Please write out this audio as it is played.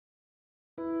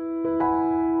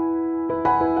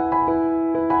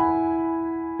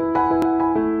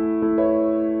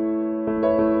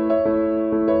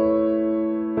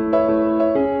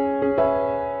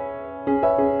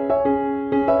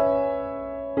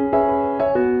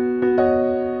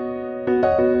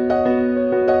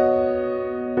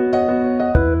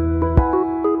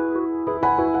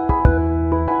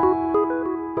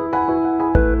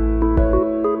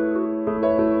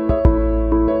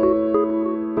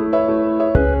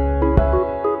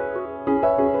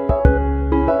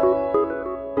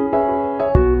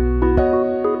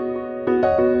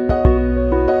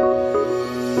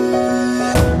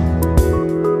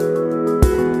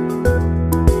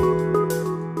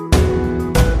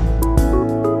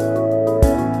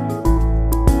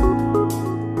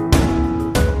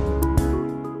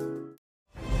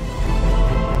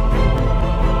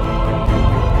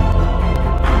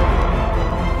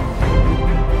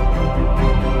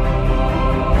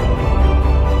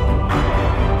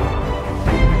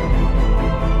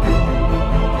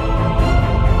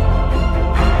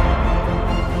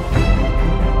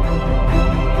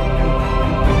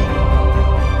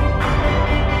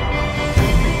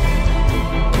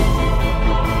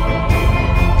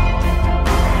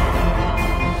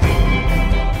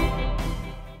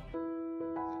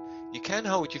can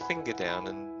hold your finger down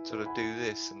and sort of do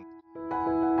this, and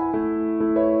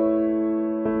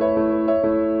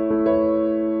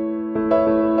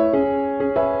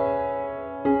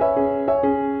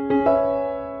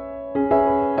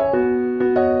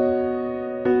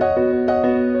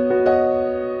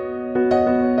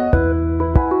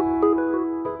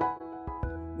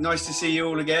nice to see you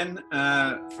all again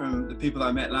from the people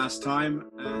I met last time.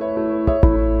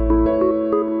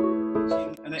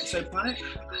 An exoplanet,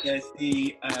 there's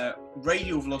the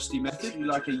radial velocity method,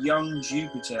 like a young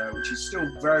Jupiter, which is still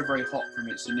very, very hot from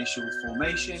its initial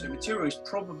formation. So material is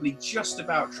probably just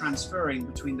about transferring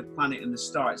between the planet and the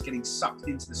star. It's getting sucked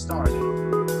into the star.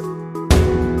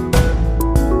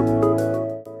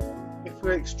 If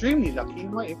we're extremely lucky, you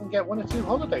might even get 1 or 2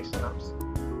 holiday snaps.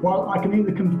 Well, I can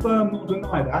neither confirm nor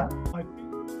deny that. I think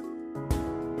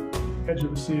edge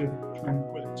of the sea of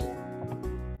tranquility.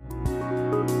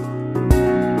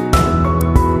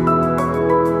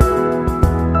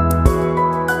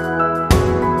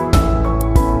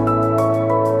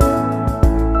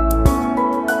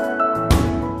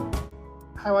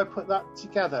 How I put that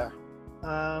together.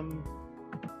 So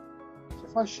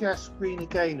if I share screen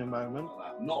again a moment.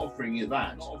 Not offering you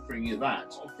that, not offering you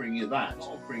that, not offering you that, not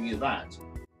offering you that.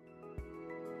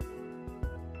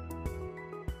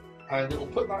 And it will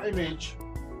put that image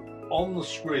on the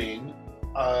screen,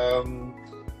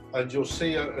 and you'll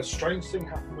see a strange thing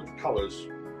happen with the colours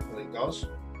when it does.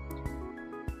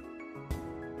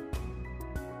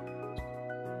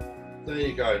 There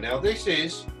you go. Now this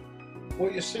is,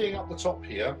 what you're seeing up the top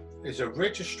here is a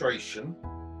registration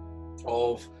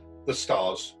of the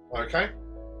stars, okay?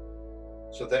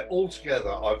 So they're all together.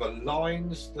 I've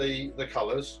aligned the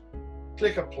colours,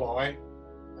 click apply,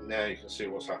 and now you can see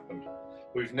what's happened.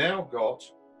 We've now got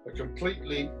a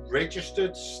completely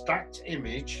registered, stacked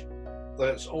image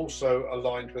that's also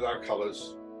aligned with our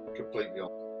colours completely on.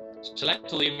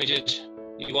 Select all the images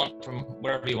you want from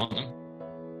wherever you want them.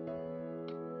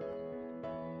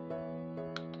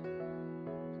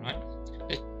 Right.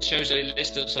 It shows a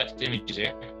list of selected images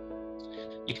here.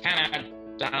 You can add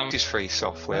down. This is free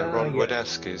software, Ron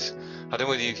Woodasker's. I don't know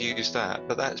whether you've used that,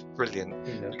 but that's brilliant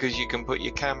because you can put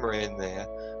your camera in there.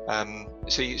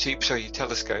 So your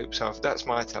telescope. So that's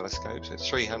my telescope. So it's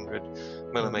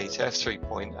 300mm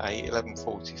f3.8,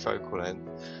 1140 focal length,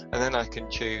 and then I can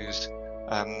choose.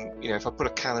 If I put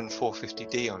a Canon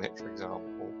 450D on it, for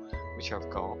example, which I've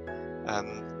got,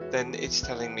 then it's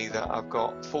telling me that I've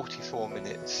got 44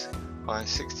 minutes by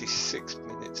 66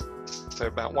 minutes, so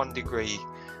about 1 degree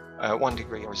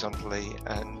horizontally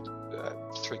and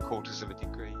 3/4 of a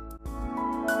degree.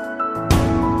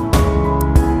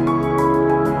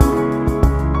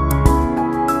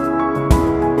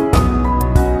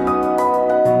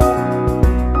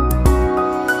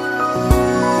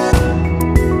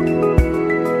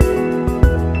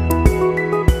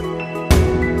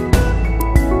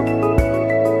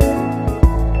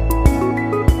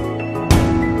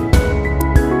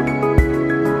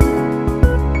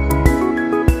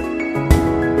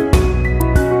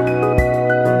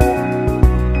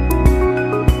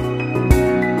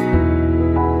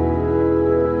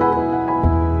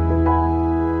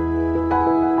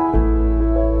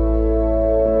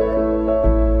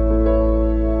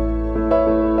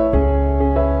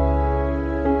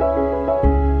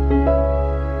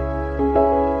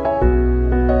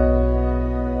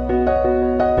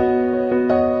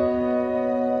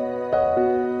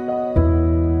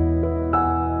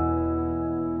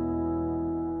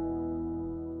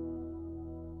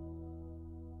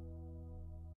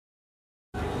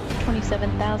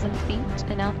 27,000 feet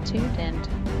in altitude and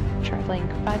traveling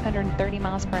 530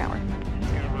 miles per hour.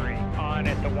 Discovery, on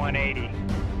at the 180.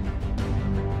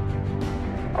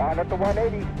 On at the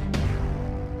 180.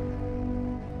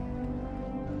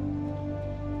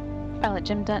 Pilot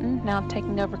Jim Dutton now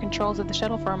taking over controls of the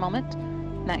shuttle for a moment.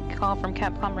 And that call from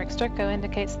Capcom Rick Sturko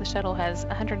indicates the shuttle has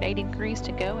 180 degrees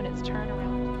to go in its turnaround.